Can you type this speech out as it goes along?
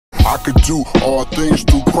I could do all things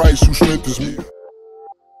through Christ who strengthens me.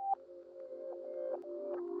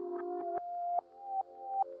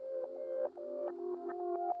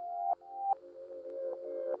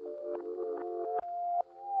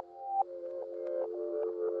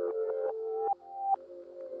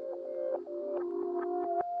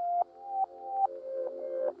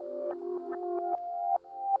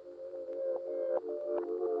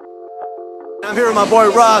 I'm here with my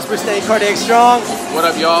boy Ross. We're staying CardiacStrong. What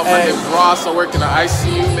up, y'all? My name is Ross. I work in the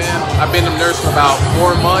ICU, man. I've been a nurse for about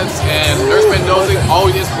 4 months, and NurseMendoza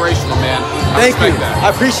always inspirational, man. Thank you. I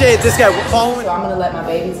appreciate this guy following. So I'm gonna let my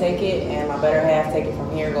baby take it, and my better half take it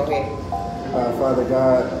from here. Go ahead. Father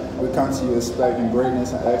God, we come to you expecting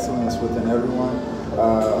greatness and excellence within everyone.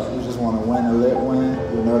 We just want to win and let win.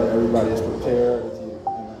 We know that everybody is prepared with you.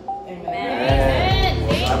 Amen.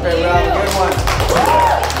 I pray we have a good one.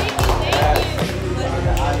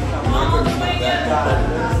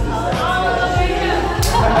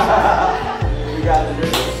 We got the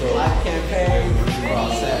NurseLIfe campaign. We're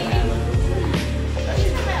all set.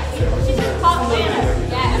 Represent all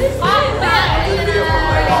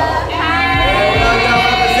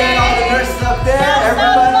the nurses up there.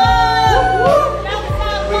 Everybody.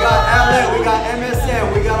 We got Outlet. We got MSN.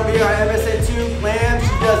 We got over here our MSN 2 plan.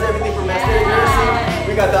 She does everything from aesthetic nursing.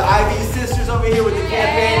 We got the IV sisters over here with the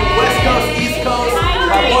campaign. West Coast, East Coast.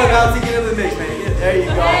 My boy Valentine, get in the mix, man. There you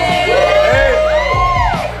go. Hey.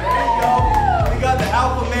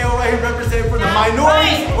 Alpha male right here representing for the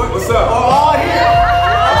minorities. What's up? We're all here.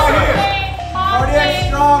 We're all here.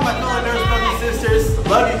 CardiacStrong, my fellow nurse brothers and sisters.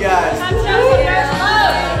 Love you guys.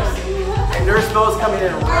 And Nurse Mo's coming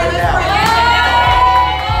in right now.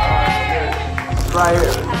 Right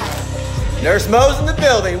here. Nurse Mo's in the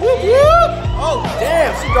building. Whoop, whoop. Oh,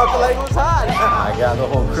 damn. She dropped the leg. It was hot. I got the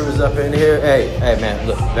whole crew's up in here. Hey, man.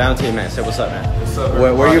 Look, Valentine, man. Say what's up, man. What's up,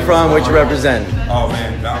 where are you from? What you represent? Oh,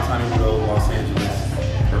 man. Valentine, Los Angeles.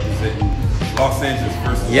 Representing Los Angeles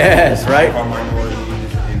first. Yes, right. Our minorities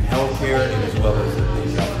in healthcare and as well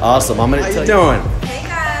as awesome. I'm gonna tell you. How you doing? Hey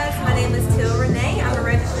guys, my name is Renee. I'm a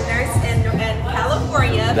registered nurse in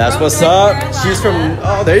California. That's what's up. She's from.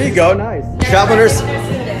 Oh, there you go. Nice. Travel nurse.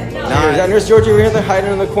 Nice. Is that Nurse Georgina over here? They're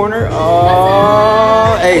hiding in the corner.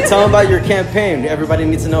 Oh, hey, tell them about your campaign. Everybody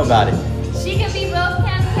needs to know about it. She can be both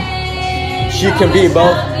campaign. She can be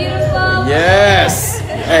both. Beautiful. Yes.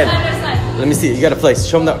 Hey. Let me see. You got a place.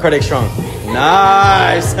 Show them that CardiacStrong.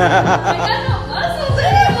 Nice.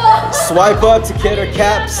 Swipe up to get her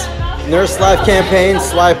caps. NurseLIfe campaign.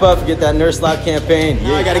 Swipe up to get that NurseLIfe campaign.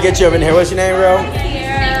 Yeah, I got to get you over in here. What's your name, bro?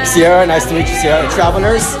 Sierra. Sierra. Nice to meet you, Sierra. Travel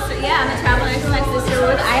nurse? Yeah, I'm a travel nurse. My sister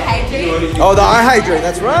with iHydrate. Oh, the iHydrate.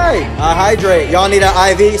 That's right. iHydrate. Y'all need an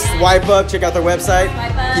IV. Swipe up. Check out their website.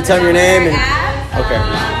 Can you tell me your name? And okay.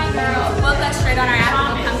 Book us straight on our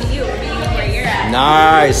app. We'll come to you. We'll meet you where you're at.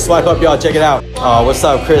 Nice. Swipe up, y'all. Check it out. Oh, what's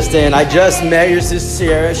up, Kristen? I just met your sister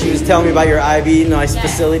Sierra. She was telling me about your IV nice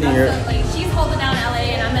facility. She's holding down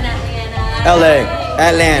LA and I'm in Atlanta.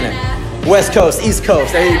 Atlanta. West Coast, East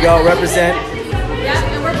Coast. There you go. Represent. Yep,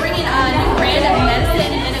 and we're bringing a new brand of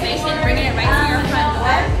medicine and innovation, bringing it right to your front door.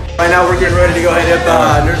 Right now, we're getting ready to go hit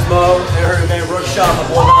up Nurse Mo and her event workshop. My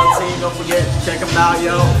boy Valentine. Don't forget, check them out,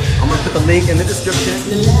 yo. I'm gonna put the link in the description.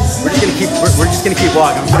 We're just gonna keep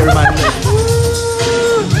walking. I'm just gonna remind you.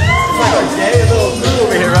 It's like our gay little crew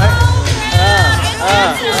over here, right?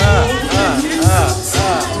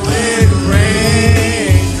 Big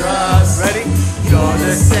raindrops. Ready?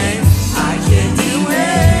 Gonna sing. I can do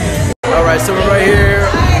it. All right, so we're right here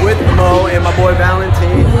with Mo and my boy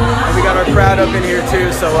Valentine, and we got our crowd up in here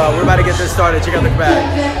too. So we're about to get this started. Check out the crowd.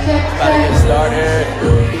 About to get started.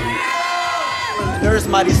 Nurse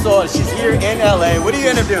Marisol, she's here in LA. What are you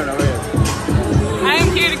end up doing over here? I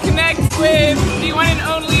am here to connect with the one and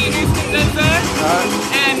only NurseMendoza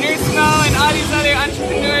and Nurse Mo and all these other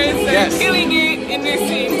entrepreneurs that are killing it in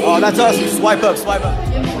nursing. Oh, that's awesome. Swipe up, swipe up.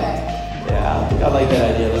 Yeah, I like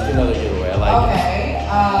that idea. Let's do another giveaway. I like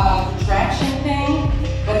it. Traction thing,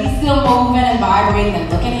 but he's still moving and vibrating and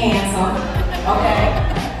looking handsome. Okay.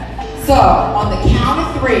 So, on the count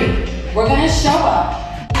of 3, we're going to show up.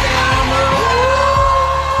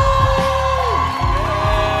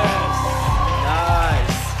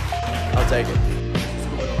 I'll take it.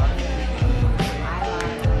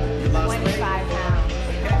 25 pounds.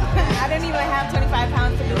 I didn't even have 25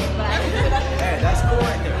 pounds to lose, but I can put it up. Hey, that's cool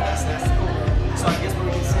right there. That's cool. So I guess we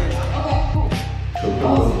can see. Okay, cool.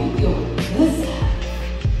 Oh, so you feel this.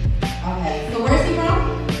 Okay, so where's he from?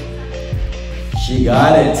 She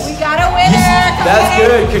got it. We got a winner. That's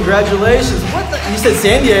good. Congratulations. What the? You said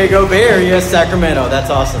San Diego, Bay Area, Sacramento. That's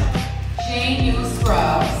awesome. Jane U.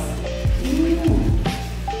 Scrubs.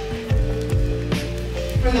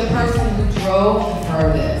 for the person who drove the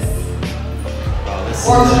furthest.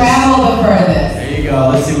 Or traveled the furthest. There you go.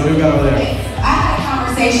 Let's see what we got over there. I had a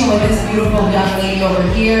conversation with this beautiful young lady over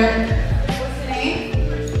here. What's her name?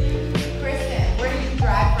 Christen. Where did you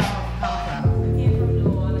drive from or come from? I came from New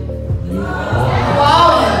Orleans. New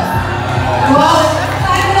Orleans. New Orleans.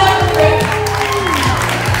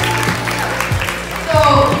 So,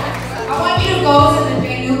 I want you to go to the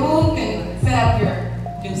new booth and set up your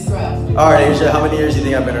new scrub. All right, Asia, how many years do you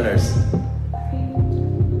think I've been a nurse?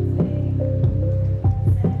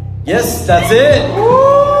 Yes, that's it.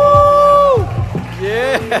 Woo!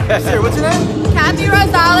 Yeah. Sir, what's your name? Kathy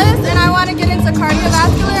Rosales, and I want to get into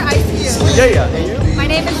cardiovascular ICU. Yeah. And you? My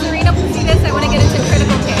name is Serena Pucides. I want to get into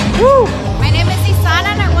critical care. Woo! My name is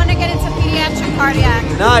Isana, and I want to get into pediatric cardiac.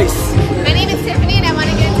 Nice. My name is Tiffany, and I want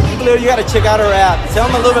to get into You got to check out our app. Tell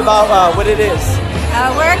them a little bit about what it is.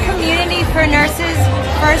 We're a community for nurses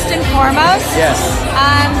first and foremost. Yes.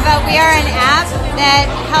 But we are an app that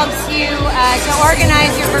helps you to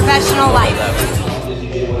organize your professional life.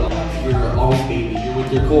 You're always baby. You're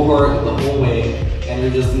with your cohort the whole way, and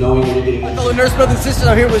you're just knowing what you're getting into. Fellow nurse brothers and sisters,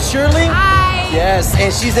 I'm here with Shirley. Hi. Yes,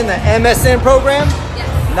 and she's in the MSN program.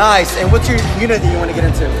 Yes. Nice. And what's your unit that you want to get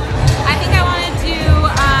into? I think I want to do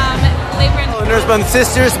labor and Fellow nurse brothers and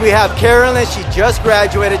sisters, we have Carolyn. She just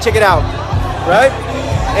graduated. Check it out. Right?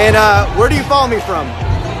 And where do you follow me from?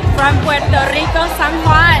 From Puerto Rico, San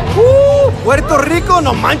Juan. Woo! Puerto Rico,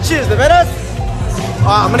 no manches, de veras?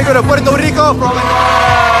 I'm gonna go to Puerto Rico for all my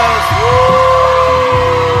guys. Woo!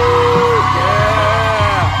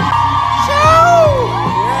 Yeah! Ciao!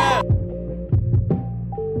 Yeah!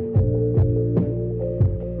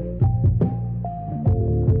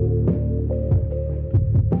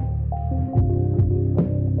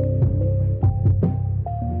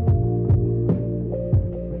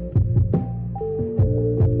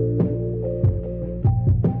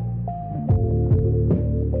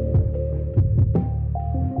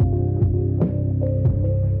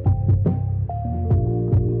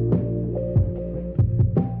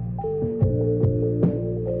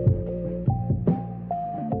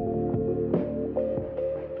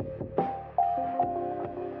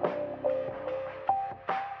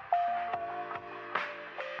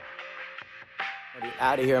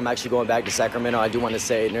 Out of here, I'm actually going back to Sacramento. I do want to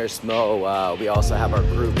say Nurse Mo, we also have our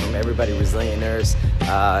group from Everybody Resilient Nurse,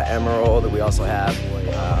 Emerald, we also have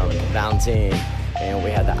Valentine, and we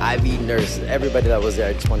had the IV nurse, everybody that was there.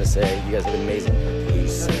 I just want to say you guys have been amazing.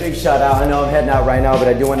 Peace. Big shout out. I know I'm heading out right now, but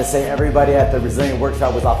I do want to say everybody at the Resilient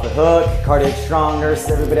Workshop was off the hook. CardiacStrong nurse,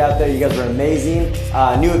 everybody out there, you guys were amazing.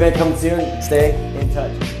 New event coming soon. Stay in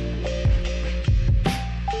touch.